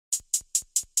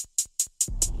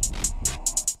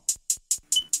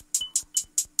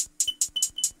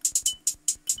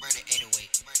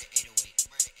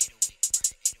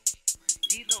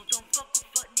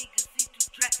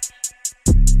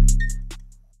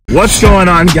What's going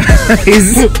on, guys?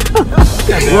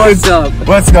 What's up?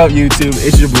 What's up, YouTube?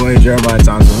 It's your boy Jeremiah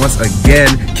Thompson. Once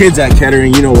again, kids at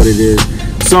Kettering, you know what it is.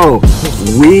 So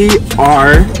we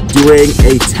are doing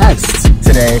a test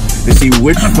today to see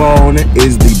which phone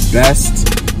is the best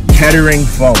Kettering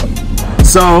phone.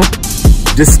 So,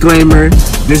 disclaimer,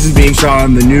 this is being shot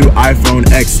on the new iPhone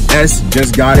XS.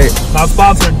 Just got it. Not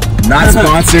sponsored. Not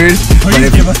sponsored.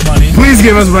 Please give us money. Please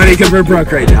give us money because we're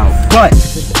broke right now. But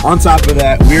on top of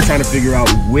that, we're trying to figure out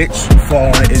which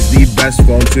phone is the best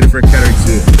phone suited for Kettering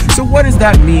too. So what does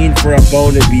that mean for a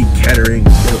phone to be Kettering?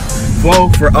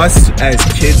 Well, for us as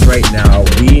kids right now,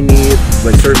 we need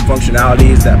like certain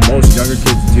functionalities that most younger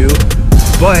kids do.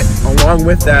 But along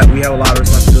with that, we have a lot of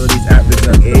responsibilities at this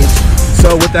young age.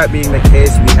 So with that being the case,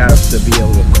 we have to be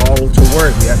able to call to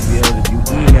work. We have to be able to do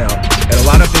email. And a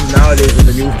lot of things nowadays with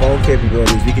the new phone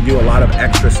capabilities, we can do a lot of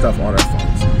extra stuff on our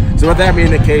phones. So with that being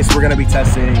the case, we're going to be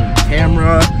testing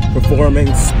camera,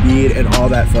 performance, speed, and all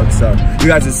that fun stuff. You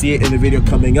guys will see it in the video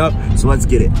coming up, so let's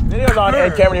get it. Video's on,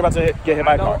 and Cameron, you're about to get hit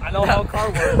by a car. I know how a car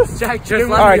works. Jack, just all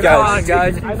right, guys.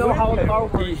 I know how a car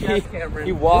works. Yes, Cameron.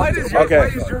 He walked. Okay.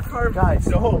 What is your car? Guys,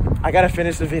 so I got to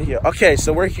finish the video. Okay,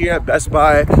 so we're here at Best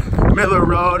Buy, Miller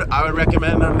Road. I would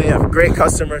recommend them. They have great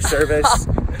customer service.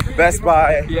 Best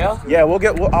Buy. Yeah? Yeah,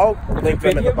 I'll link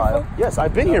them in the bio. Yes,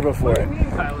 I've been here before.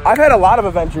 I've had a lot of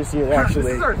adventures here, actually.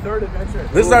 This is our third adventure.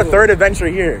 This is our third adventure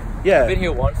here. Yeah. Been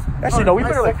here once. Actually, no, we've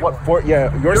been here like, what, four?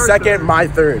 Yeah, your second, my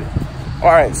third. All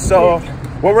right, so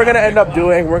what we're going to end up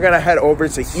doing, we're going to head over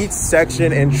to each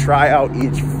section and try out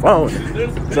each phone. So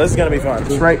this is going to be fun.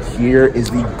 This right here is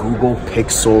the Google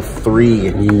Pixel 3.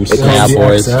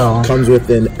 It comes with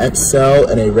an XL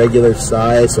and a regular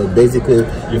size. So basically,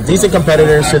 decent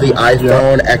competitors to the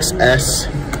iPhone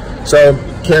XS. So,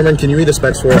 Cameron, can you read the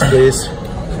specs for us, please?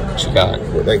 What you got?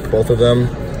 Like both of them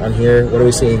on here. What are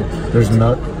we seeing? There's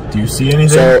not. Do you see anything?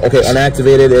 So, okay,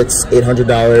 unactivated, it's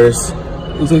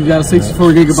 $800. Looks like you got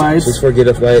 64 gigabytes. 64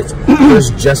 gigabytes. There's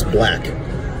just black.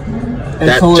 And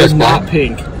color is not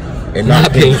pink. And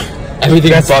not pink.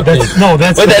 Everything's That's no,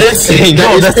 that's but that is pink.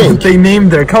 No, that's pink. what they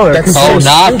named their color. That's Oh, so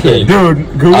not stupid. pink.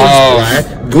 Dude, Google's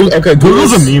Black.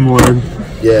 Google's a meme word.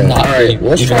 Yeah. Not All right, pink.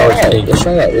 let's You try know it it's out. pink. Let's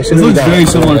try it out. It looks very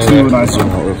similar to what I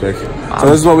saw. Real quick. So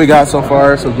this is what we got so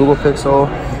far. So Google Pixel.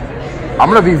 I'm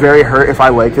gonna be very hurt if I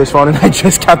like this phone and I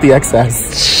just got the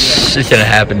XS. It's gonna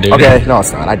happen, dude. Okay, no,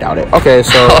 it's not. I doubt it. Okay,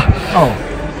 so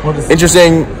What is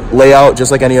interesting layout,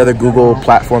 just like any other Google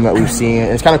platform that we've seen.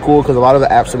 And it's kind of cool because a lot of the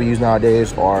apps that we use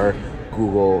nowadays are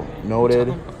Google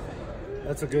noted.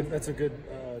 That's a good.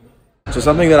 So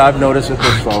something that I've noticed with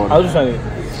this phone, I was just trying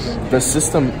to. the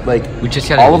system, like We just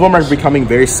gotta all of them are becoming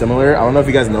very similar. I don't know if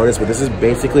you guys noticed, but this is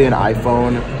basically an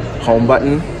iPhone home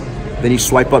button. Then you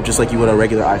swipe up just like you would a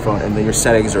regular iPhone, and then your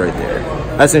settings are right there.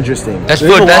 That's interesting. That's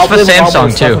good. That's for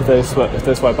Samsung too. If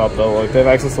they swipe up though, like they have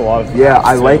access to a lot of. Yeah,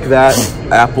 I like that.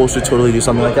 Apple should totally do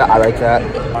something like that. I like that.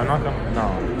 I'm not gonna.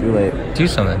 No. Too late. Do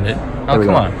something, dude. There Oh, we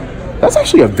come go. on. That's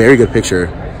actually a very good picture.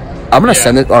 I'm gonna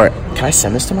send it. All right, can I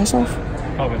send this to myself?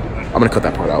 I'm gonna cut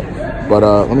that part out. But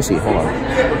let me see. Hold on.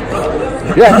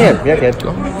 Yeah, I can. Yeah, I can.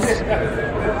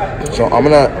 So I'm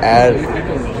gonna add.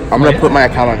 I'm gonna put my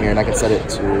account on here, and I can set it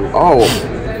to. Oh,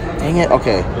 dang it.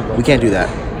 Okay, we can't do that.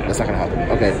 That's not gonna happen.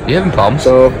 Okay. You having problems?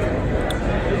 So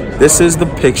this is the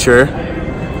picture.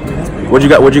 What'd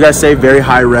you guys say? Very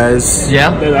high res.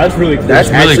 Yeah. Yeah, that's really cool. That's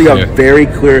really actually clear. a very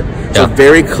clear. It's a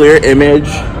very clear image.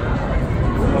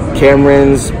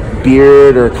 Cameron's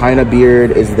beard or kind of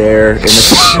beard is there in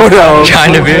the photo.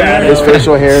 Kind of beard. His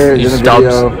facial hair is in the Stubs.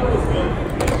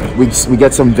 video. We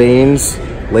get some veins.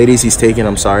 Ladies, he's taking.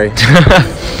 I'm sorry.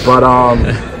 But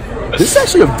this is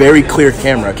actually a very clear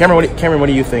camera. Cameron, what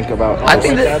do you think about? I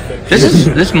think that this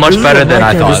is much better than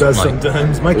I thought. Like,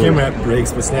 Sometimes my camera app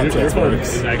breaks, but Snapchat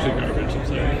works. It's actually garbage, I'm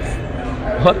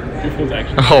sorry. what? Your phone's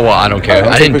actually Oh well, I don't care.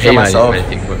 I didn't pay myself.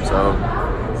 anything for it. So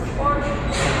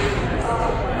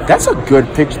that's a good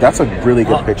picture. That's a really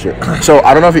good picture. So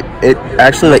I don't know if it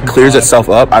actually like clears itself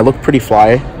up. I look pretty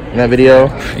fly in that video.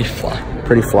 You fly.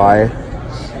 Pretty fly.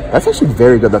 That's actually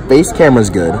very good. The face camera's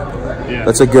good. Yeah.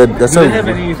 That's a good. That's Do a. they have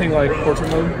anything like portrait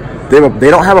mode? They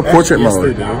don't have a portrait yes,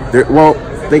 mode. they do. Well,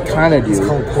 they kind of do. It's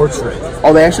called portrait.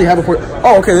 Oh, they actually have a portrait.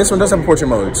 Oh, okay. This one does have a portrait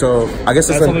mode. So I guess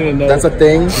That's something to know. that's a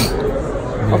thing.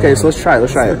 Okay, so let's try it.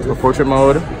 Let's try it. The portrait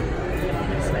mode.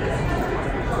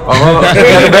 Oh,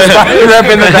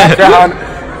 in the background.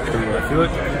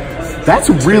 That's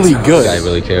really good. I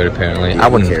really cared. Apparently, I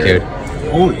wouldn't have cared.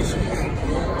 Holy.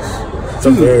 It's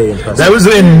a very impressive. That was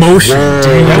in motion.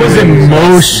 That was in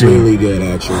motion. Really good,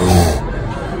 actually.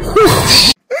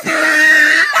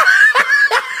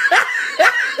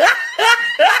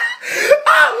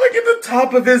 Look at the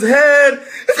top of his head.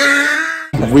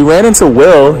 We ran into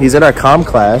Will. He's in our comm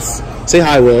class. Say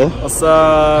hi, Will. What's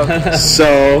up?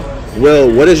 So,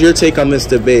 Will, what is your take on this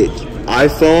debate?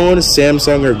 iPhone,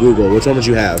 Samsung, or Google? Which one would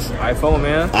you have? iPhone,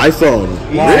 man. iPhone.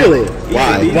 Why? Really?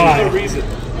 Why?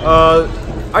 Why?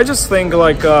 I just think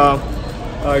like the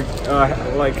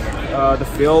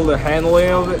feel, the handling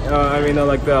of it. I mean,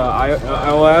 like the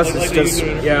iOS is just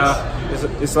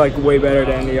it's like way better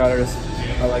than the others,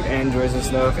 like Androids and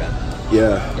stuff.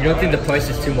 Yeah. You don't think the price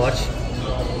is too much?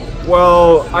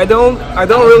 Well, I don't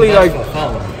really like.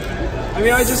 I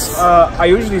mean, I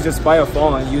usually just buy a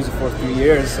phone and use it for 3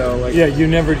 years. So like. Yeah, you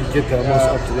never get the most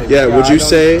up to date. Yeah. Would you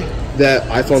say that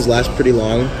iPhones last pretty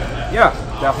long? Yeah,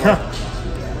 definitely.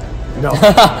 No.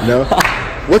 No.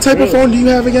 What type of phone do you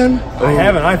have again? I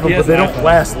have an iPhone, but they don't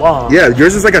last long. Yeah,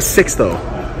 yours is like a 6 though.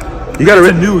 You got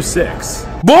a new 6.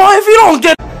 Boy, if you don't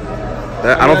get.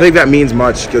 I don't think that means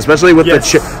much, especially with the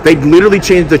chip. They literally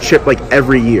change the chip like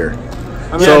every year.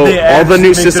 I mean, so all the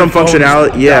new system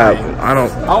functionality. Yeah, I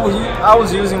don't. I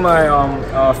was using my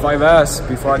 5S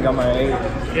before I got my 8.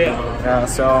 Yeah.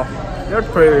 So they're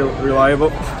pretty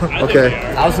reliable. Okay.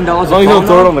 $1,000. As long as you don't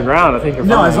throw it on the ground, I think you're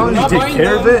fine. No, as long as you take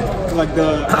care of it. Like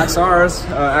the XRs,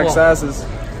 XSs.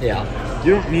 Yeah.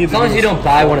 You don't need. As long as you don't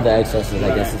buy one of the XSs,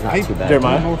 I guess it's not too bad.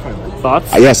 Jeremiah,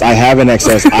 thoughts? Yes, I have an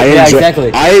XS. I Yeah, enjoy, exactly.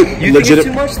 You think it's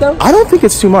too much though? I don't think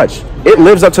it's too much. It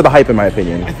lives up to the hype, in my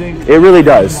opinion. I think it really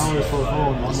does.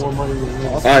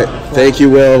 All right, thank you,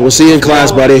 Will. We'll see you in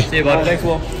class, buddy. See you, bud. Thanks,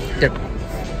 Will.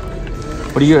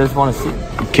 What do you guys want to see?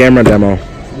 Camera demo.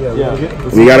 Yeah.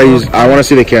 We gotta use. I want to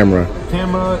see the camera.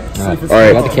 Camera. All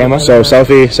right. Got the camera? So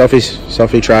selfie.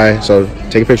 Try. So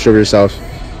take a picture of yourself.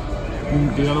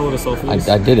 Do you know what a selfie is?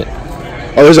 I did it.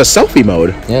 Oh, there's a selfie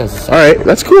mode. Yeah. All right,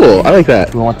 that's cool. I like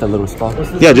that. We want that little spot.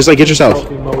 Yeah, just like get yourself.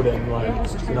 Selfie mode and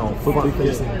flip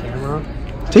facing the camera.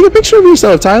 Take a picture of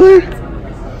yourself, Tyler.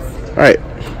 All right.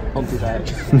 Don't do that.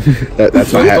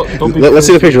 That's not happening. Let's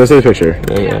see the picture. Let's see the picture.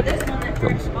 Yeah.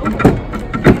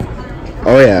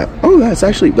 Oh yeah. Oh, that's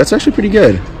actually pretty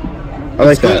good. I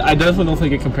like that. I definitely don't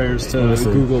think it compares to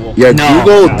Google. Yeah,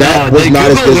 Google. That was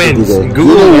not as good as Google.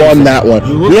 Google won that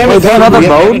one. We haven't done another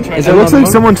mode. It looks like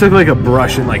someone took like a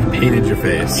brush and like painted your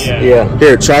face. Yeah.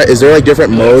 Here, try. Is there like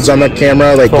different modes on the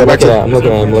camera? Like go back to. I'm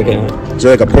looking at it. Is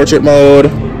there like a portrait mode?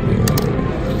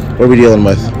 What are we dealing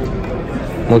with?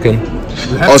 Looking.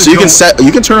 Oh, so you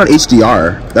can turn on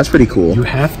HDR. That's pretty cool. You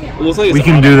have. We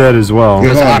can do that as well.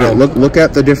 Here, hold on, look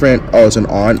at the different. Oh, it's an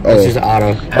on. Oh, It's just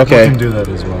auto. okay. Apple can do that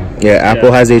as well. Yeah,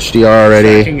 Apple has HDR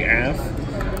already.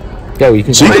 Yeah, you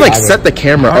can. So you can like set the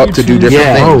camera up to do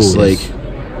different things.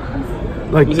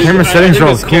 Like camera settings are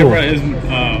all cool.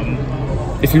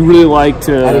 If you really like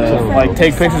to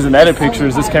take pictures and edit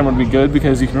pictures, this camera would be good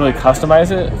because you can really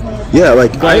customize it. Yeah,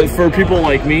 like But for people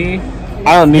like me,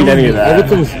 I don't need any of that.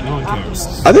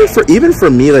 I think even for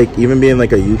me, like even being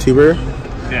like a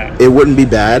YouTuber, it wouldn't be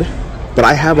bad. But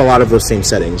I have a lot of those same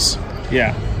settings.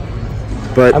 Yeah.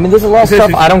 But I mean, there's a lot of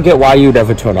stuff I don't get why you'd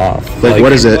ever turn off. Like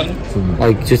what is it?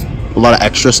 Like just a lot of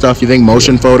extra stuff. You think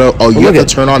motion photo? Oh, you have to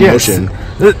turn on motion.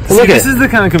 This is the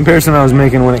kind of comparison I was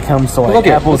making when it comes to like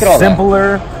Apple's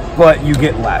simpler, but you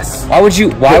get less. Why would you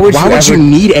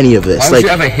need any of this? Why would you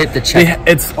ever hit the check?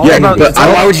 It's all about. But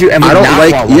why would you ever? I don't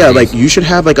like. Yeah, like you should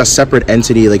have like a separate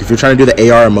entity. Like if you're trying to do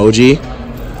the AR emoji.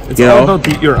 It's all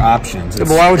about your options. But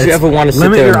why would you ever want to sit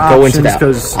there and go into that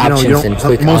options and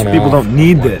click on most people don't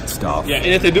need that stuff. Yeah, and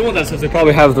if they do want that stuff, they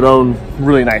probably have their own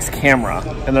really nice camera,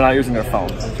 and they're not using their phone.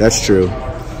 That's true.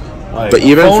 Like, but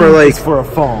even for like is for a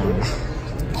phone.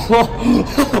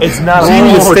 It's not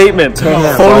a statement.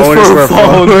 Phone is for a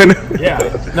phone. Yeah.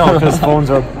 No, because phones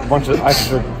are a bunch of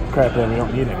extra crap that we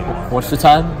don't need anymore. What's the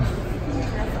time?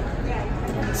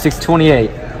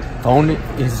 6:28. Phone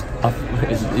is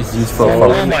used for a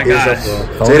phone. Oh my gosh.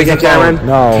 Say it again, Cameron.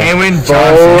 No. Cameron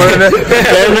Johnson.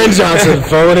 Cameron Johnson.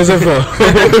 Phone is a phone.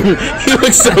 He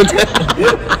looks so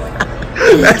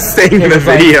down. That's staying in the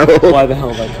video. Why the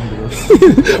hell did I come to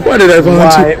this? Why did I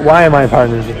volunteer? Why am I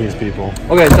partners with these people?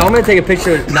 Okay, so I'm gonna take a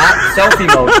picture, not selfie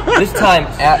mode. This time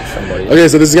at somebody. Okay,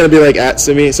 so this is gonna be like at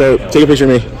Simi. So take a picture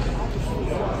of me.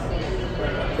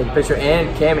 Take a picture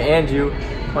and Cam and you.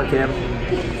 Come on, Cam.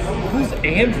 Who's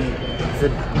Andrew?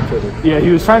 Yeah,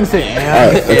 he was trying to say.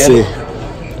 Alright, let's see.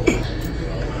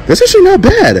 That's actually not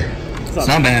bad. It's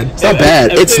not bad. It's not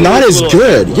bad. It's not as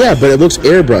good. Yeah, but it looks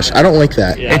airbrushed. I don't like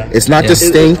that. Yeah. It's not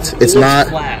distinct. It's not.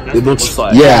 It looks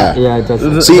flat. Yeah. Yeah, it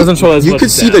does. See, doesn't show as you much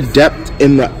could see the depth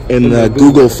in the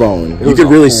Google phone. You could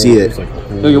really see it.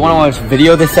 So you want to watch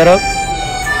video they set up?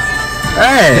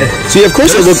 Hey. See, of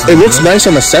course it looks nice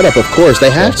on the setup. Of course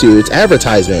they have to. It's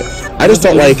advertisement. I just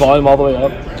don't like. Volume all the way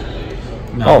up.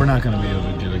 No, we're not going to be able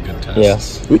to get a good test.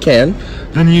 Yes. We can.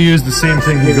 Then you use the same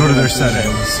thing. You go to their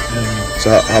settings.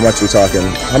 So how much are we talking?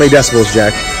 How many decibels,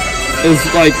 Jack? It's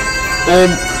like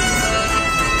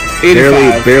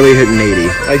 85. Barely hitting 80.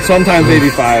 Like sometimes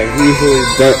 85. Usually.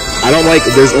 I don't like.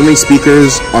 There's only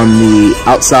speakers on the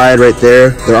outside right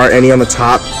there. There aren't any on the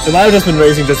top. It might have just been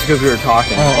raising just because we were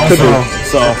talking.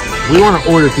 So we want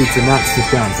to order pizza, not sit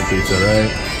down for pizza, right?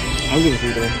 I'm gonna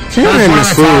do that. Cameron is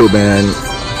food, man.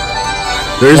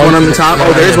 There's one on the top.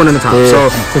 Oh, there's one in the top. So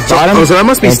that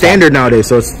must be standard nowadays.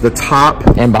 So it's the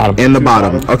top and bottom. And the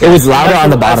bottom. Okay. It was louder on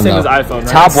the bottom though. iPhone, right?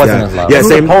 Top wasn't as loud. Yeah,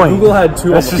 same point. Google had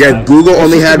two. Yeah, Google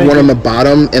only had one on the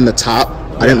bottom and the top.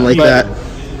 I didn't like that.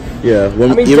 Yeah.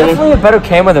 I mean, definitely a better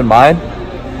camera than mine.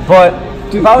 But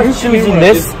if I was choosing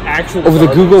this over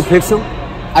the Google Pixel,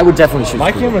 I would definitely choose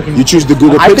my camera. You choose the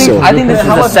Google Pixel. I think this is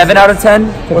a 7 out of 10.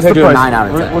 What's the price? 9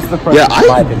 out of 10. What's the price? Yeah,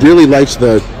 I really liked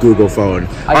the Google phone.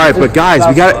 All right, but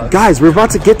guys, we're about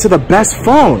to get to the best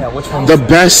phone. Yeah, which one? The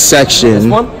best section. This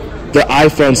one? The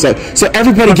iPhone set. So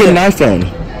everybody get an iPhone.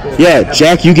 Yeah,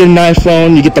 Jack, you get an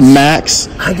iPhone. You get the Max,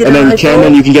 and then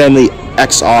Cameron, you can get on the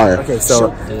XR. Okay,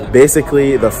 so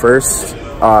basically the first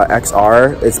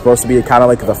XR is supposed to be kind of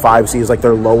like the 5Cs, like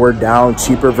their lower down,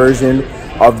 cheaper version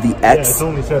of the X. It's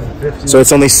only $750. So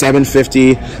it's only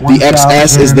 $750. The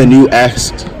XS is the new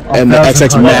X, and the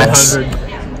XX Max,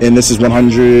 and this is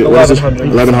 100.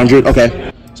 1100.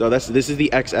 Okay. So this is the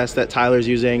XS that Tyler's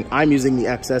using. I'm using the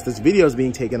XS. This video is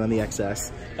being taken on the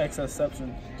XS.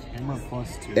 XSception.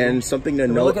 And something to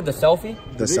note. Look at the selfie.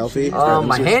 The selfie.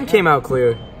 My hand came out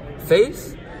clear.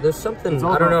 Face. There's something,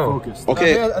 I don't know.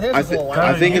 Okay, I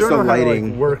think it's the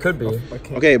lighting. It could be.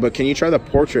 Okay, but can you try the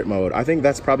portrait mode? I think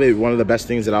that's probably one of the best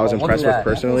things that I was impressed with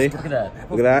personally. Look at that.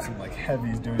 Look at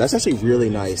that. That's actually really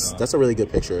nice. That's a really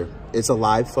good picture. It's a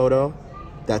live photo.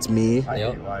 That's me.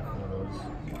 Yep.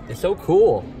 It's so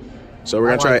cool. So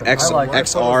we're gonna try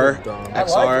XR.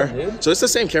 Dude. So it's the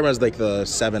same camera as like the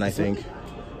 7, I think.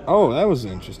 Oh, that was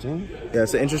interesting. Yeah,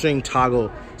 it's an interesting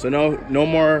toggle. So no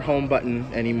more home button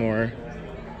anymore.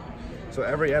 So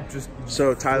every app just...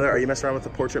 So Tyler, are you messing around with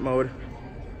the portrait mode?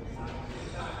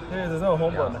 Yeah, there's no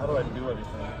home button. How do I do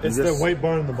anything? It's the white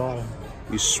bar on the bottom.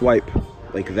 You swipe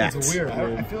like that. It's weird.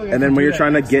 I feel like and then when you're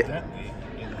trying to get...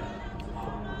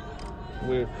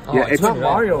 Weird. Yeah, it's not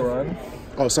Mario Run.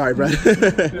 Oh, sorry, Brett.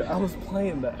 Dude, I was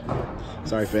playing that.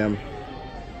 Sorry, fam.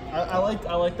 I like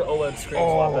the OLED screens a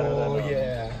lot better than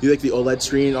yeah. You like the OLED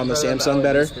screen on the Samsung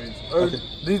better? Okay.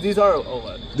 These are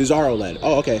OLED. These are OLED.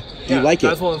 Oh, okay. Do you like it?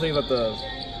 That's one of the things that the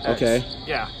X, Okay.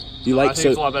 Yeah. You like I think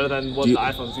it's a lot better than what the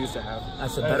iPhones used to have.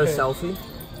 That's a better selfie.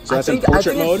 So that's in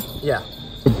portrait mode? Yeah.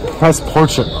 Press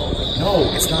portrait mode. No,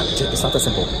 it's not that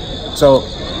simple. So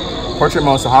portrait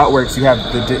mode, so how it works, you have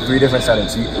the 3 different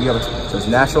settings. You have so it's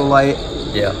natural light.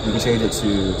 Yeah. You can change it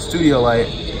to studio light,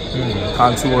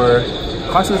 contour.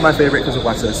 Contour is my favorite because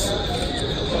watch this.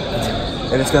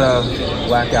 And it's gonna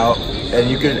black out, and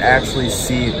you can actually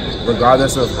see,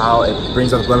 regardless of how it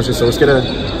brings out the blemishes. So it's gonna.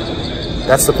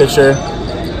 That's the picture.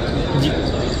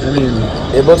 I mean,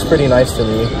 it looks pretty nice to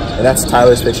me, and that's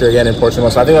Tyler's picture again in portrait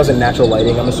mode. So I think that was in natural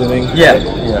lighting. I'm assuming. Yeah.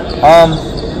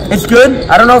 It's good.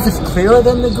 I don't know if it's clearer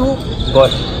than the Google,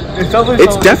 but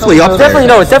it's definitely up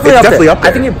there. It's definitely up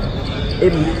there. I think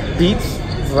it beats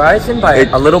Verizon by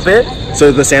a little bit. So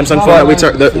the Samsung phone that we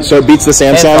so it beats the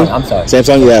Samsung. I'm sorry.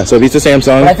 Samsung, yeah. So it beats the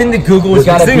Samsung. But I think the Google was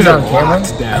gotta beat on camera.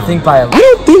 I think by. I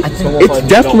don't think it's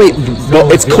definitely.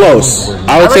 Well, it's close.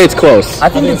 I would say it's close. I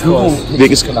think the Google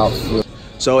biggest.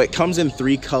 So it comes in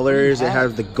 3 colors. It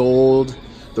has the gold,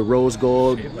 the rose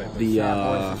gold, the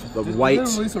white. Did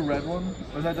they release a red one,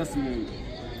 or is that just the?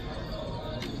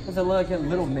 Is it like a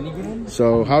little mini game?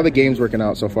 So how are the games working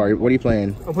out so far? What are you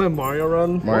playing? I'm playing Mario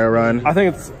Run. Mario Run. I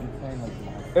think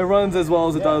it runs as well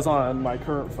as it does on my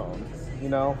current phone. You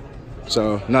know.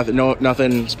 So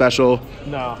nothing special.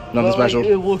 No. Nothing special.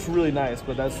 It looks really nice,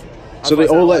 but that's. So the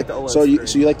OLED. So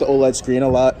you like the OLED screen a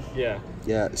lot? Yeah.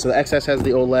 Yeah. So the XS has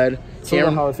the OLED.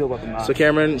 Cameron, how I feel about the notch. So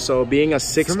Cameron, being a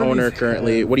 6 owner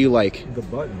currently, what do you like? The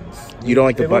buttons. You don't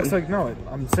like the button? Looks like no.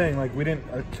 I'm saying like we didn't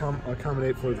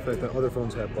accommodate for the fact that other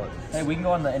phones have buttons. Hey, we can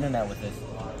go on the internet with this.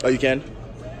 Oh, you can.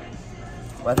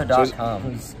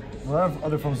 Weather.com. Well,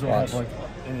 other phones don't have like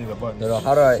any of the buttons. No,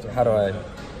 how do I?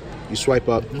 You swipe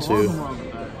up to.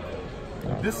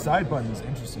 This side button is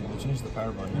interesting. They changed the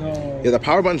power button. Yeah, the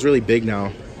power button's really big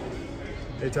now.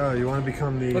 Hey Tyler, you want to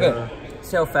become the?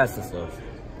 See how fast this goes.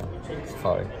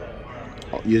 Sorry.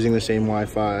 Using the same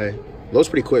Wi-Fi. Loads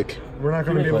pretty quick. We're not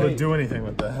going to be able to do anything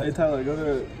with that. Hey Tyler, go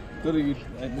to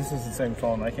this is the same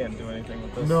phone. I can't do anything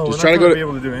with this. No, just we're trying not to be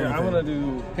able to do anything. I'm gonna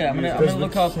do. Okay, I'm gonna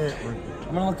look up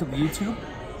YouTube.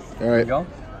 All right. Go.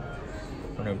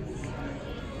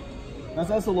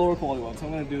 That's the lower quality one, so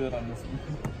I'm gonna do that on this.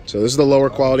 So this is the lower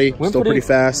quality, still pretty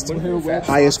fast.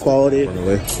 Highest quality.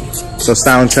 So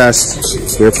sound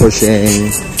test, we're pushing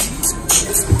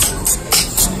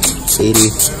 80.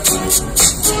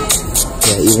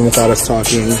 Yeah, even without us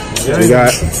talking. We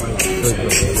got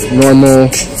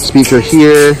normal speaker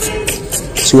here,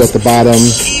 2 at the bottom.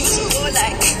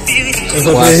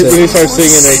 When you start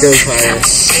singing, it goes higher.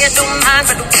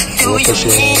 We're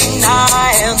pushing.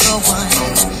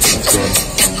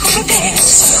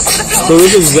 So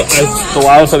this is the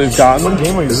loudest that we've gotten.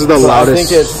 This is the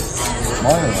loudest.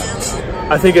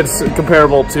 I think it's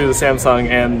comparable to the Samsung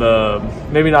and the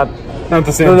maybe not Not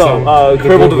the Samsung.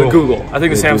 comparable to the Google. I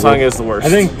think the Samsung is the worst. I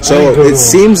think It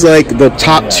seems like the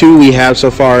top 2 we have so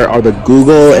far are the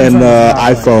Google and the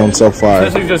iPhone so far.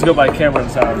 Especially if you just go by camera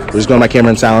and sound. We're just going by camera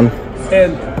and sound.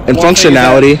 And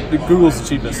functionality. The Google's the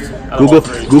cheapest.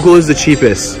 Google is the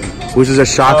cheapest, which is a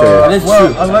shocker.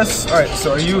 well, unless all right.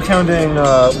 So are you counting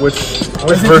which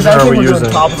version are we using?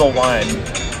 Top of the line.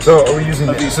 So are we using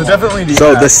so definitely the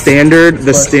So S, the standard.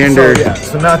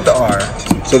 So not the R.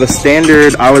 So the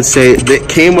standard, I would say, that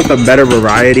came with a better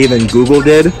variety than Google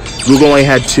did. Google only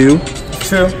had 2.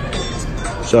 True.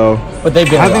 So, But they've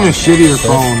been Having a shittier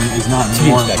phone is not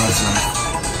more impressive.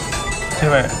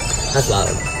 That's loud.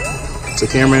 so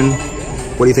Cameron,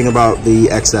 what do you think about the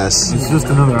XS? It's just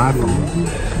another iPhone.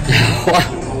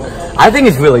 I think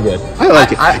it's really good. I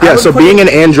like it. I Yeah. would So put being it- an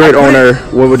Android owner,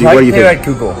 what do you there think? at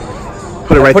Google.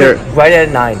 Put it right there. Right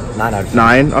at 9. 9 out of 10.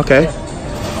 9. Okay.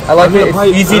 I like it.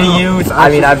 It's easy to use. I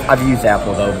mean, I've used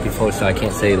Apple though before, so I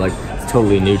can't say like it's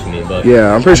totally new to me. But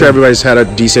Yeah, I'm pretty sure everybody's had a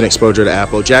decent exposure to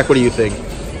Apple. Jack, what do you think?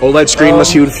 OLED screen was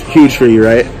huge for you,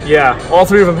 right? Yeah, all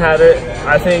 3 of them had it.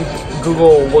 I think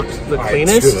Google looked the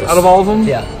cleanest out of all of them.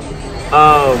 yeah,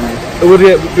 It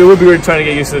would be weird trying to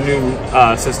get used to the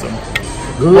new system.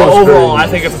 Well, overall, I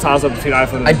think it's a toss-up between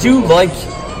iPhone and I do like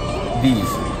these.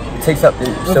 It takes up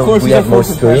so course, we you have more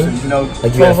first screen. impressions, you know, Like you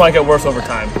phones have, might get worse over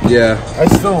time. Yeah. I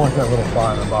still don't like that little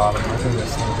fly on the bottom. I think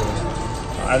that's no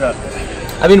good. I know.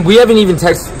 I mean, we haven't even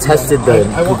tested the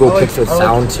Google Pixel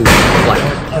sound to like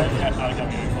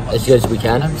as good as we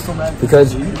can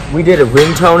because we did a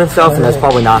ringtone and stuff, and that's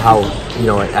probably not how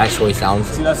it actually sounds.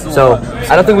 So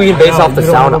I don't think we can base off the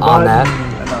sound on that.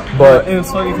 But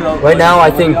right now, I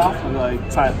think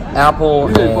Apple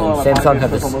and Samsung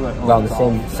have this around the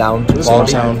same sound.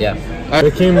 sound. Yeah.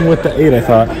 It came with the 8, I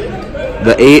thought.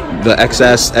 The 8, the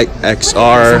XS,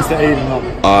 XR, Since the 8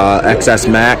 and up. XS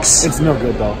Max. It's no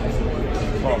good though.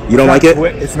 You don't like it?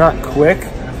 It's not quick.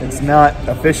 It's not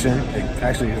efficient. It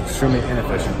actually is extremely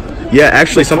inefficient. Yeah,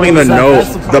 actually, something to note: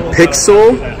 the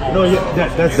Pixel,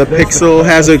 the Pixel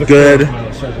has a good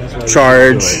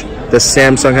charge. The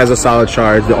Samsung has a solid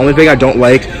charge. The only thing I don't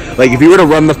like if you were to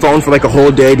run the phone for like a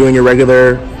whole day doing your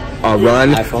regular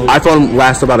run, iPhone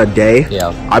lasts about a day.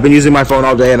 Yeah. I've been using my phone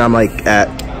all day, and I'm like at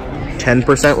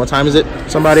 10%. What time is it?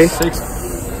 Somebody?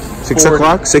 6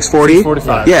 o'clock? 6:40?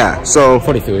 45. Yeah. So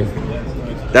 43.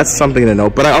 that's something to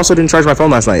note. But I also didn't charge my phone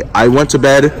last night. I went to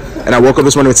bed and I woke up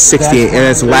this morning with 60, and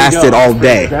it's lasted all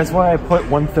day. That's why I put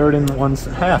 1/3 and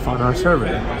 1/2 on our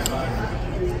survey.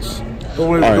 Don't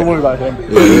worry about him.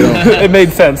 It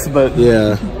made sense, but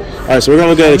Yeah. All right, so we're gonna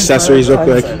look at accessories real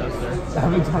quick. How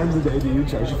many times a day do you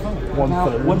charge your phone?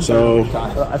 1/3. So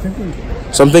I think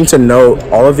something to note: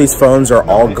 all of these phones are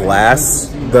all glass.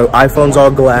 The iPhone's all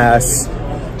glass.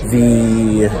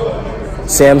 The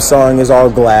Samsung is all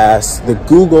glass. The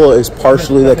Google is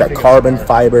partially like a carbon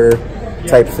fiber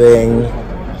type thing.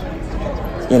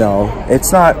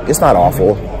 It's not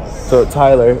awful. So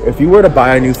Tyler, if you were to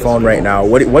buy a new phone right now,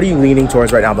 what are you leaning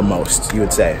towards right now the most? You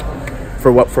would say,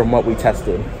 from what we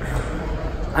tested.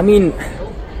 I mean,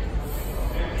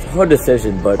 it's a hard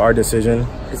decision, but Our decision.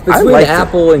 it's between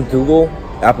Apple and Google.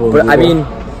 Apple. And But I Google. mean,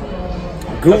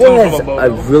 Google has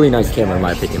a really nice camera in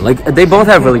my opinion. Like they both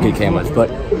have really good cameras, but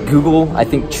Google I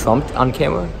think trumped on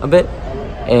camera a bit.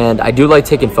 And I do like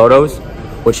taking photos,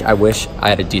 which I wish I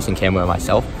had a decent camera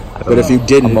myself. But if you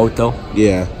didn't, a Moto,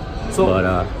 yeah.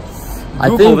 but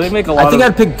Google, they make a lot I think of-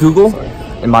 I'd pick Google.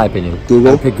 In my opinion,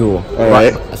 Google? I'd pick Google. All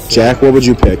right, Jack, what would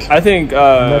you pick? I think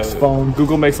phone.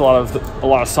 Google makes a lot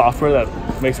of software that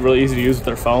makes it really easy to use with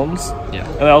their phones. Yeah.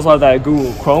 And they also have that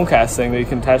Google Chromecast thing that you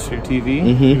can attach to your TV.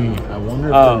 I wonder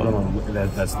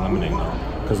if that's limiting though.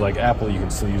 Because like Apple, you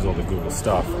can still use all the Google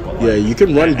stuff. But Yeah, you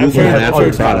can run Google sure on it's-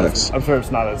 Apple products. I'm sure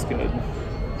it's not as good.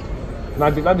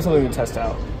 Might be something to test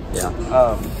out. Yeah.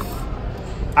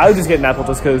 I would just get an Apple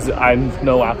just because I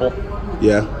know Apple.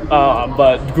 Yeah.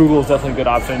 But Google is definitely a good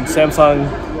option. Samsung,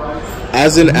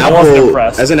 As an wasn't Apple,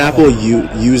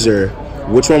 impressed. user,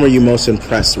 which one were you most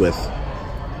impressed with?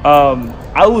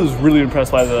 I was really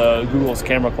impressed by the Google's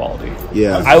camera quality.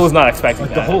 Yeah. I was not expecting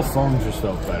that. The whole phone just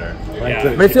felt better. Like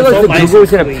But I feel like the Google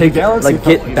is gonna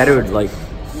get better, like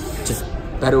just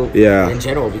better in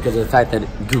general because of the fact that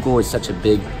Google is such a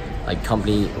big like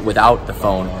company without the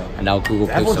phone, and now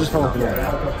Google Apple picks just up. felt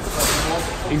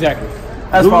like Exactly.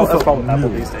 That's probably Apple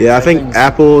these days. Yeah, I think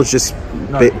Apple is just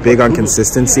big on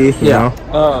consistency. You know?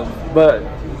 But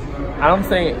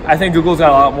I think Google's got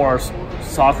a lot more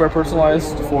software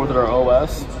personalized for their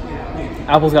OS.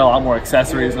 Apple's got a lot more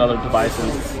accessories and other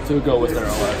devices to go with their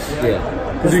OS.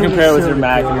 Yeah, because you compare it with your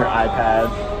Mac and your iPad,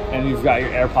 and you've got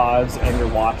your AirPods and your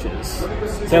watches.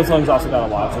 Samsung's also got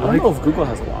a watch. I don't know if Google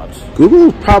has a watch.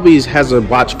 Google probably has a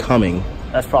watch coming.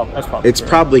 That's probably. It's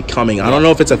probably coming. I don't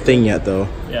know if it's a thing yet though.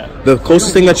 Yeah. The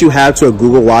closest thing that you have to a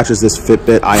Google Watch is this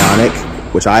Fitbit Ionic,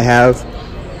 which I have.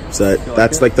 So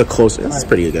that's like the closest. It's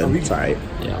pretty good. It's alright.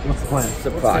 Yeah. What's the plan?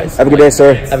 Surprise. Have a good day,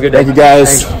 sir. Have a good day. Thank you,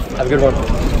 guys. Thanks. Have a good one.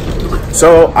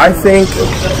 So I think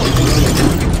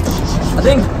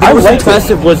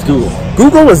impressive was Google.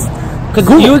 Google was.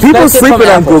 People sleeping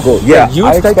on Google. Yeah, you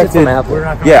expected from Apple.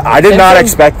 Yeah, I did not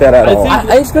expect that at all.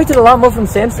 I expected a lot more from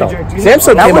Samsung.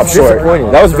 Samsung came up short.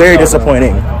 That was very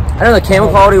disappointing. I know the camera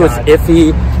quality was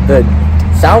iffy. The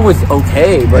sound was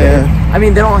okay, but I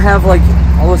mean they don't have like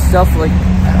all this stuff like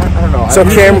I don't know. So I'm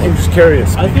just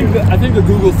curious. I think the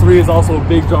Google 3 is also a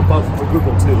big jump up for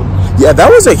Google too. Yeah, that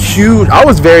was a huge. I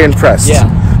was very impressed. Yeah.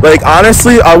 Like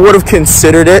honestly, I would have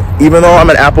considered it, even though I'm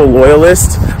an Apple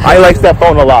loyalist. I like that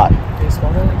phone a lot.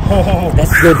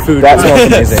 That's good food. That smells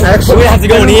amazing. We're gonna have to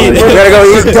go and eat. We're gonna go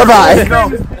eat.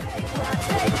 Goodbye.